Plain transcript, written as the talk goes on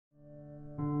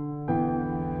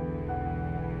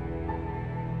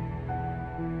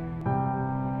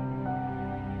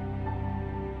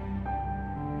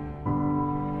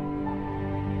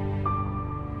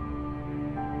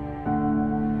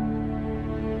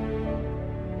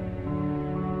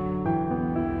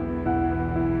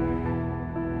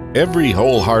every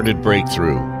wholehearted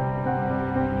breakthrough,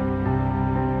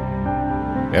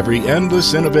 every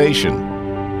endless innovation,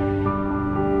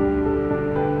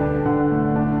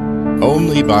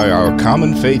 only by our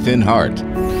common faith in heart,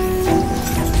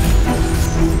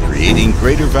 creating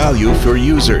greater value for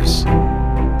users.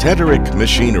 TEDERIC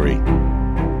Machinery.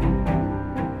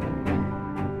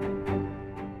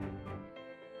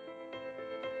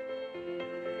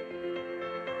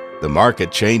 The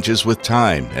market changes with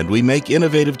time, and we make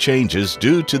innovative changes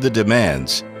due to the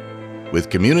demands.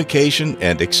 With communication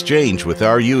and exchange with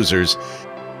our users,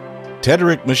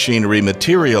 TEDERIC Machinery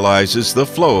materializes the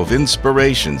flow of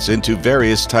inspirations into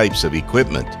various types of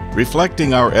equipment,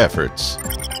 reflecting our efforts.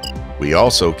 We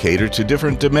also cater to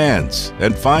different demands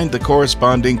and find the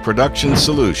corresponding production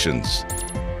solutions.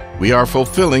 We are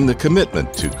fulfilling the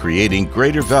commitment to creating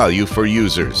greater value for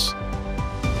users.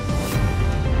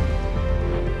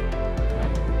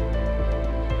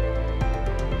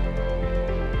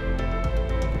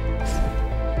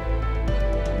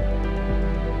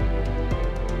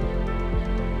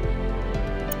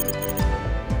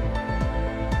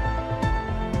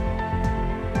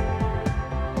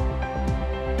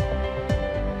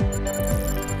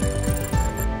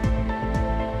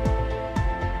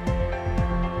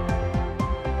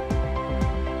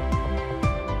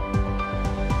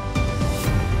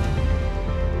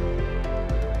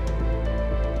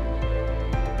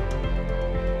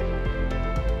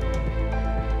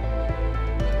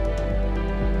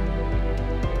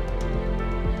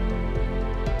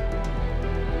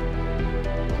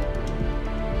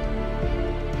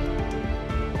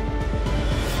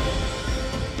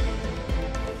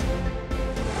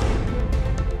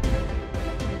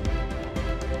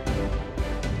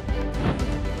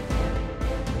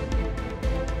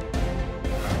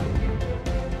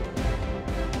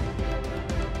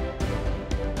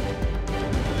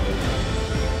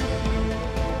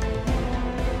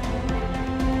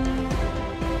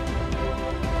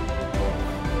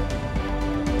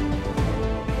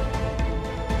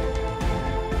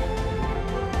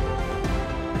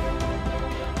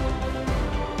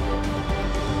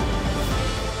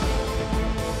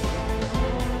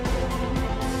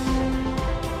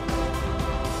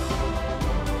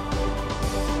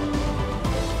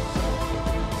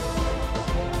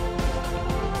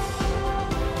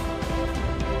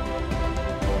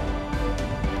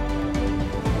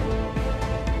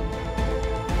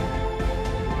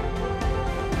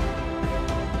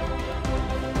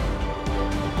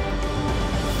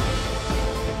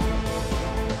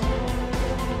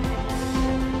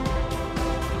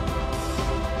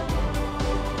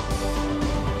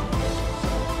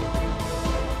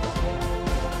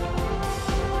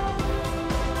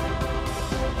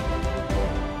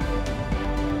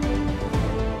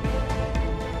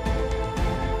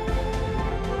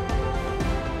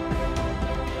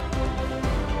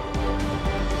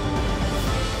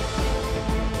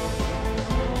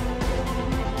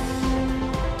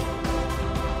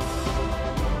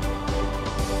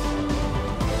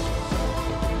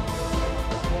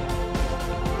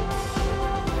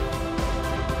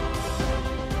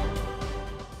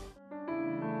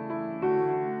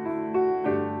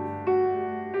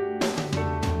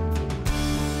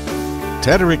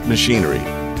 TEDERIC Machinery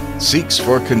seeks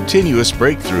for continuous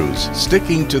breakthroughs,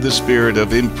 sticking to the spirit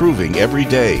of improving every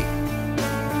day.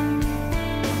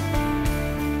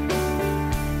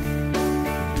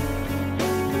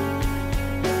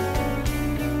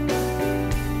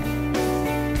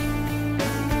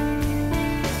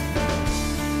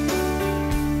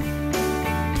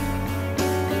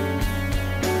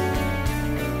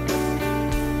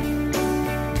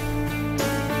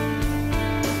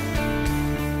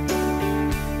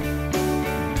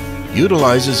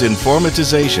 Utilizes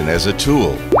informatization as a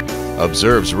tool,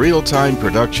 observes real-time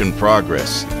production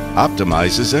progress,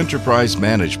 optimizes enterprise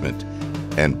management,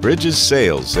 and bridges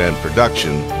sales and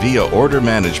production via order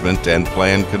management and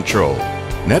plan control.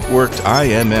 Networked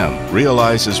IMM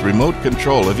realizes remote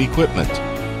control of equipment,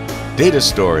 data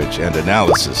storage and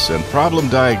analysis, and problem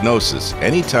diagnosis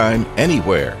anytime,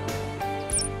 anywhere.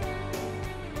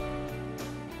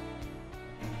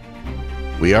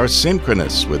 We are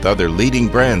synchronous with other leading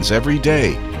brands every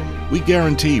day. We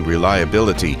guarantee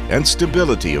reliability and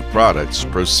stability of products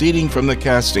proceeding from the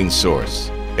casting source.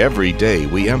 Every day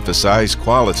we emphasize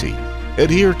quality,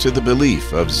 adhere to the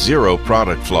belief of zero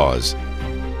product flaws,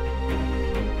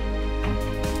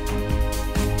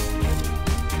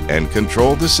 and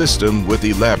control the system with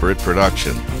elaborate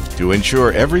production. To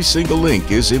ensure every single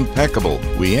link is impeccable,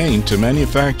 we aim to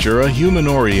manufacture a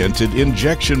human-oriented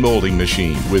injection molding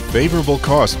machine with favorable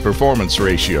cost-performance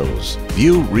ratios.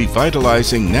 View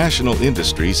revitalizing national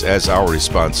industries as our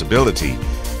responsibility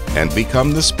and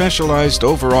become the specialized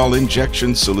overall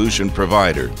injection solution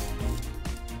provider.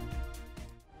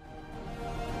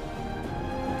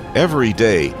 Every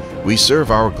day, we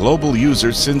serve our global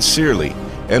users sincerely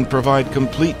and provide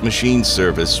complete machine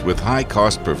service with high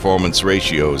cost performance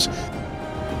ratios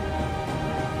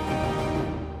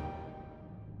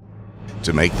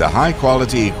to make the high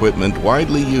quality equipment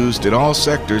widely used in all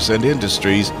sectors and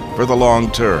industries for the long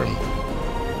term.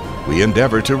 We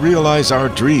endeavor to realize our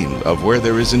dream of where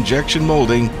there is injection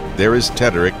molding, there is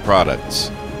TEDERIC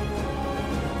products.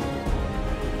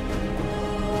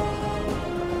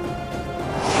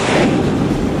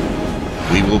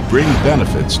 We will bring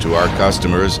benefits to our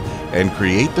customers and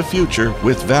create the future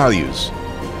with values.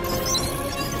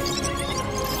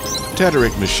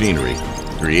 TEDERIC Machinery,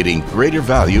 creating greater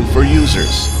value for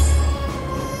users.